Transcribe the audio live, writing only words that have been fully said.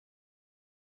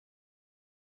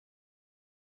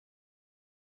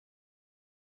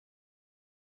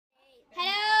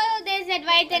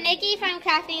Advice with Nikki from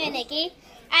Crafting with Nikki,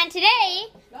 and today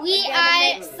we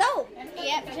are soap.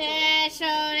 Yep. So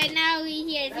right now we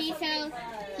here. So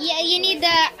you need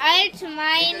the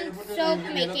Altmine soap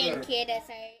making kit.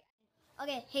 Sorry.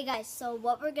 Okay, hey guys. So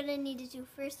what we're gonna need to do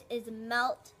first is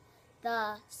melt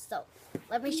the soap.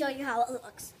 Let me show you how it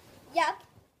looks. Yep.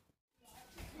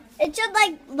 It should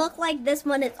look like this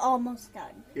when it's almost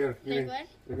done. Here, Like what?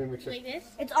 Like this?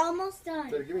 It's almost done.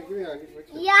 Give me.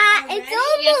 Yeah, it's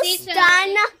almost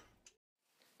done.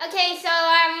 Okay, so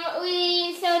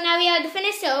now we have the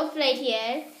finished soap right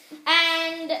here,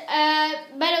 and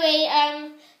by the way,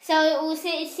 so we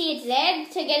see it's red.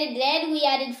 To get it red, we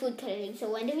added food coloring. So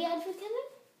when did we add food coloring?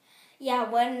 Yeah,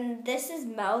 when this is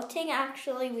melting,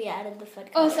 actually, we added the food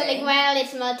Oh, coloring. so like while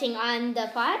it's melting on the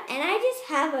pot? And I just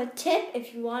have a tip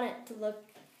if you want it to look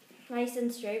nice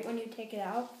and straight when you take it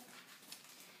out.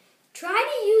 Try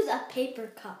to use a paper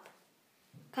cup.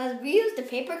 Because we used a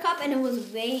paper cup and it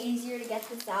was way easier to get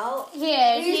this out.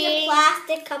 Here, We used a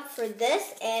plastic cup for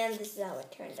this and this is how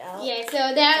it turned out. Yeah, so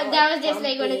that was just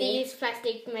like one of these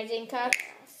plastic measuring cups.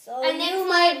 So And then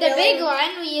the big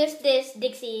one, we used this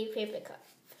Dixie paper cup.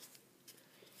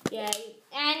 Yeah,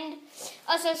 and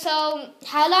also, so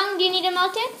how long do you need to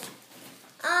melt it?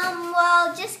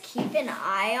 Well, just keep an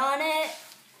eye on it.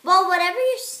 Well, whatever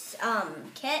your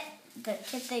kit, the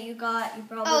kit that you got, you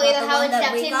probably got the how one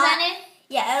that we instructions got. on it?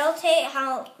 Yeah, it'll take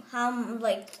how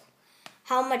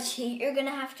much heat you're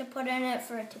gonna have to put in it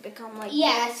for it to become like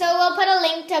Yeah, this. so we'll put a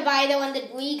link to buy the one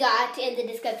that we got in the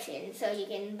description, so you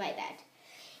can buy that.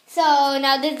 So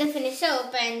now this is the finished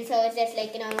soap, and so it's just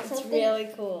like It's really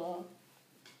cool.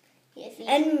 Yes.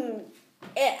 And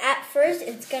at first,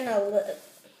 it's gonna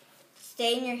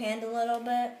stain your hand a little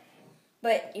bit,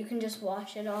 but you can just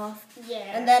wash it off. Yeah.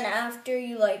 And then after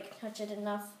you touch it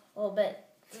enough, a little bit,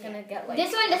 it's gonna get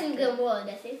This one doesn't glue mold,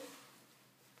 does it?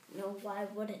 No, why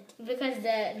would it? Because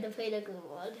the Play-Doh glue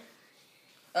mold.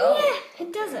 Oh. Yeah,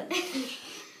 it doesn't.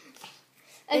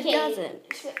 Okay. It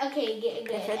doesn't. Okay, good.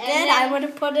 If it did, I would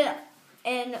have put it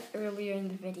in earlier in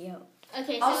the video.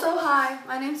 Okay. So Also, hi,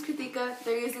 my name's Kritika.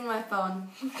 They're using my phone.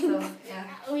 So, yeah.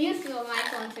 we used to go my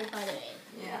phone too, by the way.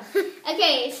 Yeah.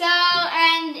 Okay, so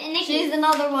and Nikki. She's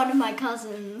another one of my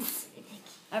cousins.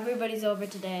 Everybody's over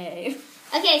today.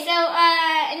 Okay, so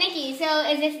Nikki, so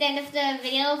is this the end of the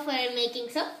video for making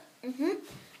soap? Mhm.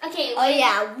 Okay. Oh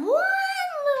yeah, one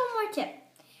little more tip.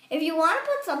 If you want to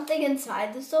put something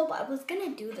inside the soap, I was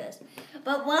gonna do this,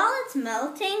 but while it's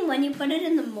melting, when you put it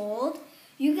in the mold,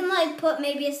 you can put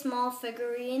maybe a small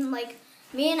figurine. Like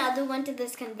me and Adu went to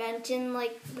this convention a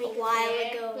while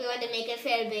ago. We want to make a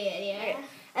fair bear, yeah.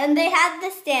 And they had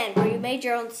this stand where you made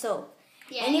your own soap.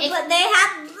 Yeah. And they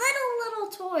had little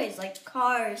toys like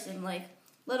cars and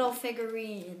little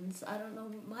figurines. I don't know,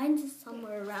 mine's is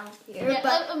somewhere around here. Yeah,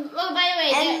 But by the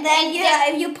way, and then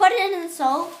if you put it in the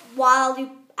soap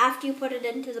after you put it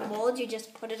into the mold, you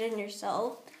just put it in your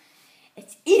soap.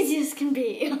 It's easy as can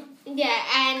be. Yeah,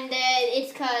 and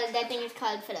that thing is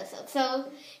called Fiddle Soap. So,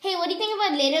 hey, what do you think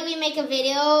about later we make a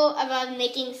video about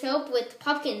making soap with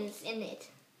pumpkins in it?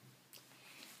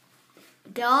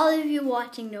 Do all of you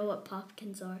watching know what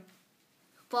pumpkins are?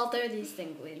 Well, they're these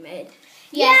things we made.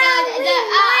 Yeah,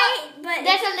 but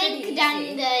there's a link down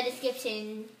in the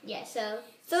description. Yeah, so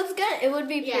it's good. It would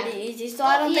be pretty easy. So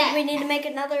I don't Yeah. think we need to make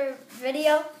another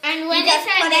video. and when You just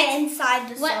is our put it next? inside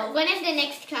the soap. When is the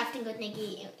next Crafting with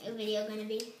Nikki video gonna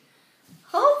be?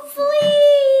 Hopefully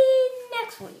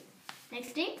next week.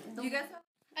 Next week? You guys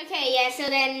Okay, yeah, so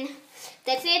then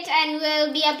that's it, and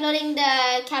we'll be uploading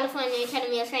the California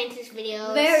Academy of Sciences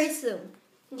videos. Very soon.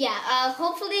 Yeah,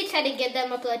 hopefully try to get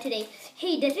them uploaded today.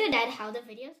 Hey, does your dad have the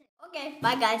videos? Okay,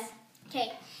 bye guys.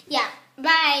 Okay, yeah,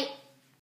 bye.